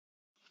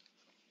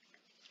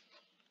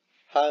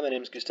Hi, my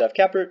name is Gustav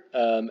Kappert,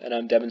 and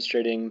I'm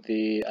demonstrating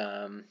the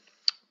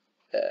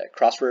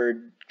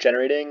crossword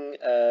generating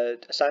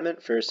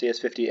assignment for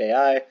CS50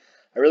 AI. I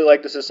really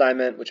like this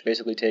assignment, which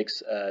basically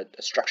takes a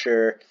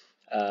structure,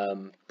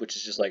 which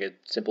is just like a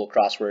simple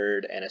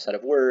crossword and a set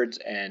of words,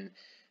 and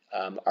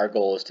our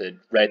goal is to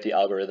write the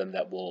algorithm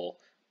that will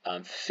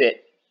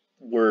fit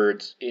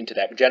words into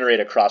that,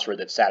 generate a crossword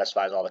that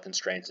satisfies all the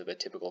constraints of a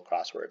typical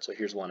crossword. So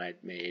here's one I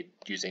made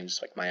using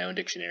just like my own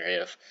dictionary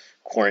of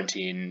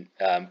quarantine,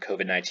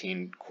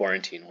 COVID-19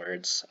 quarantine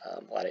words,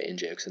 a lot of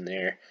in-jokes in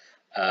there.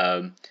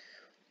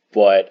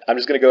 But I'm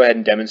just going to go ahead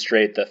and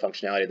demonstrate the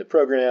functionality of the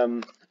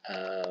program.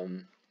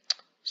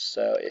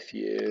 So if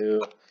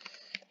you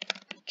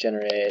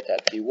generate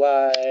that py,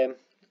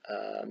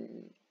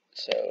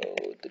 so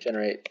the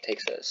generate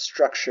takes a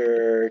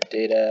structure,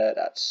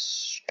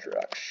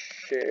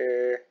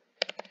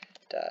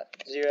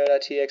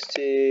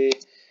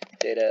 data.structure.0.txt,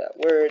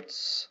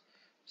 data.words,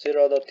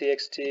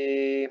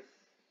 0.txt.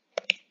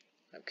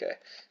 Okay,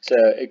 so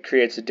it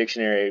creates a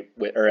dictionary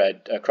with, or a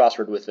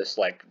crossword with this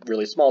like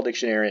really small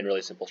dictionary and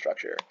really simple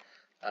structure.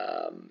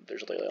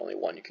 There's literally only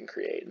one you can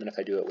create. And then if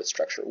I do it with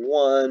structure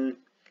 1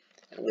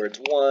 and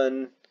words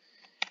 1,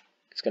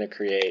 it's going to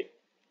create,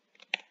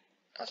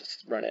 I'll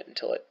just run it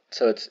until it,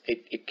 so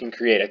it can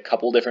create a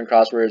couple different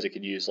crosswords. It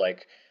could use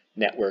like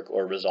network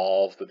or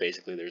resolve, but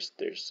basically there's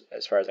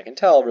as far as I can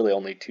tell, really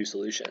only 2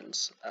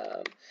 solutions.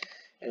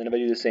 And then if I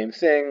do the same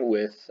thing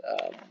with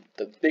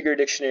the bigger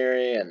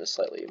dictionary and the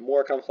slightly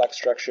more complex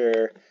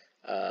structure,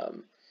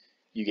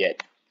 you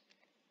get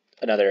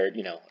another,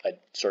 a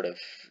sort of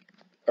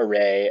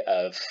array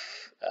of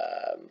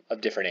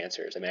different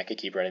answers. I mean, I could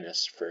keep running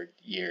this for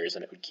years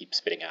and it would keep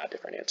spitting out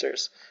different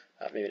answers.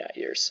 Maybe not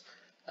years.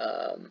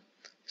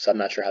 So I'm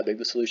not sure how big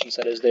the solution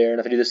set is there. And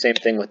if I do the same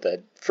thing with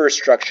the first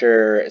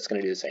structure, it's going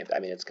to do the same thing.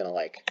 I mean, it's going to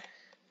like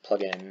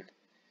plug in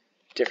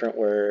different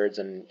words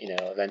and,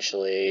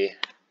 eventually,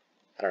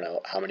 I don't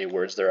know how many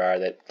words there are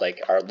that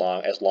like are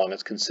as long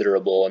as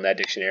considerable in that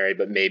dictionary,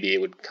 but maybe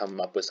it would come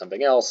up with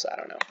something else. I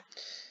don't know.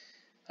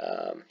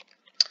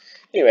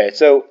 Anyway,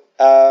 so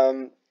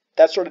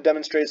that sort of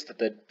demonstrates that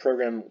the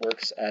program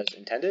works as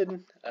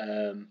intended.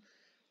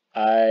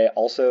 I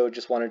also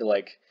just wanted to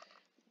like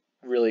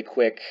really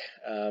quick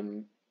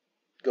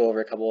go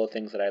over a couple of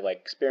things that I like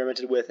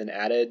experimented with and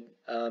added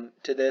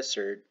to this,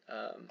 or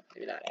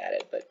maybe not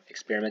added, but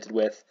experimented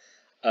with.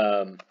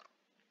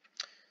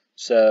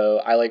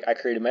 So I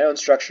created my own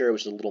structure,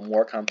 which is a little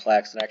more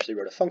complex, and I actually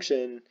wrote a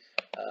function,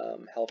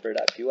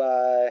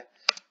 helper.py,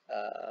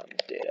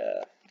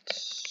 data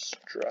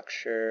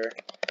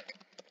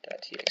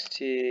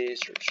structure.txt,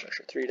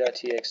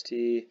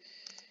 structure3.txt,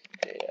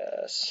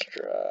 data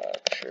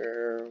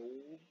structure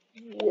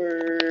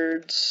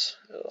words.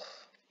 Ugh.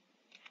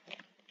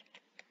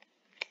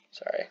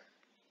 Sorry,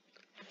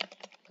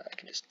 I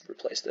can just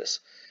replace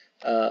this.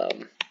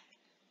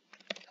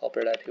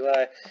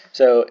 Helper.py.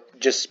 So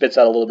just spits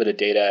out a little bit of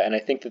data, and I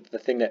think that the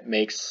thing that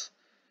makes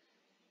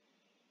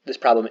this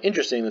problem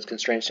interesting, this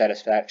constraint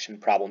satisfaction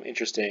problem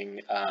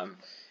interesting,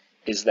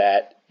 is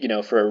that,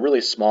 for a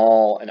really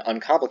small and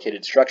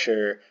uncomplicated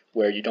structure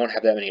where you don't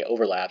have that many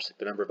overlaps,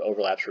 the number of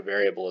overlaps per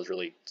variable is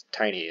really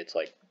tiny. It's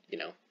like,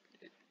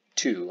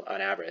 2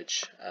 on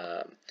average.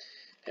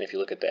 And if you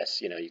look at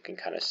this, you can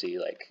kind of see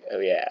like,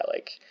 oh yeah,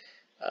 like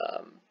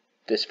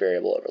this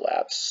variable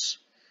overlaps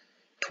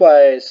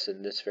twice,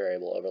 and this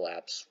variable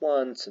overlaps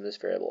once, and this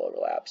variable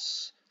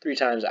overlaps 3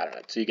 times. I don't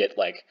know. So you get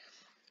like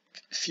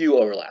few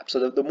overlaps.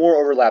 So the more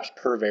overlaps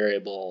per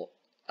variable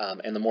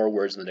and the more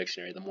words in the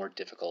dictionary, the more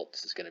difficult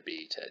this is going to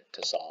be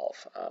to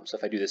solve. So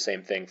if I do the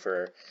same thing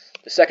for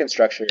the second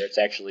structure, it's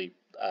actually,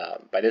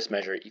 by this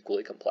measure,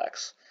 equally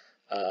complex.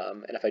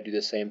 And if I do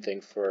the same thing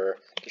for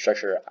the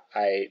structure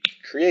I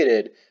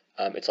created,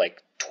 it's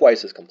like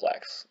twice as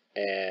complex.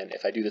 And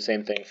if I do the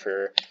same thing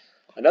for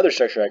another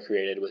structure I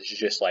created, which is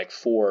just like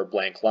 4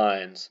 blank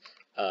lines,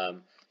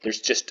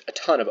 there's just a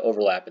ton of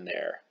overlap in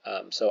there.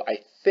 So I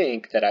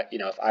think that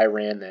if I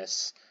ran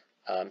this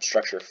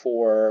structure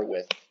 4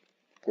 with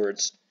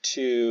words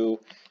 2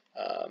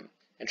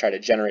 and try to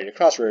generate a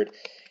crossword,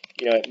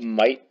 it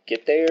might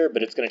get there,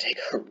 but it's going to take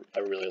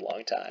a really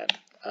long time.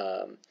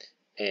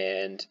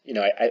 And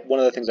one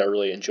of the things I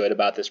really enjoyed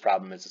about this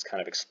problem is it's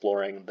kind of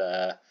exploring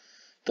the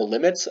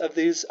limits of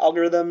these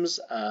algorithms,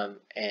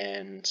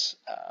 and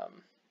I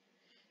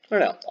don't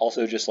know,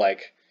 also just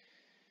like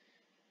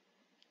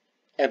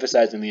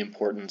emphasizing the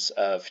importance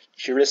of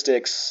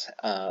heuristics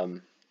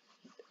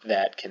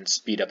that can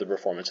speed up the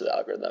performance of the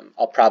algorithm.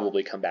 I'll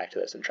probably come back to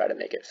this and try to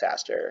make it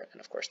faster,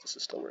 and of course this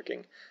is still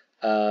working.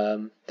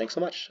 Thanks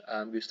so much.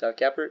 I'm Gustav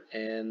Kappert,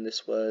 and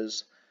this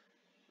was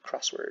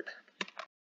Crossword.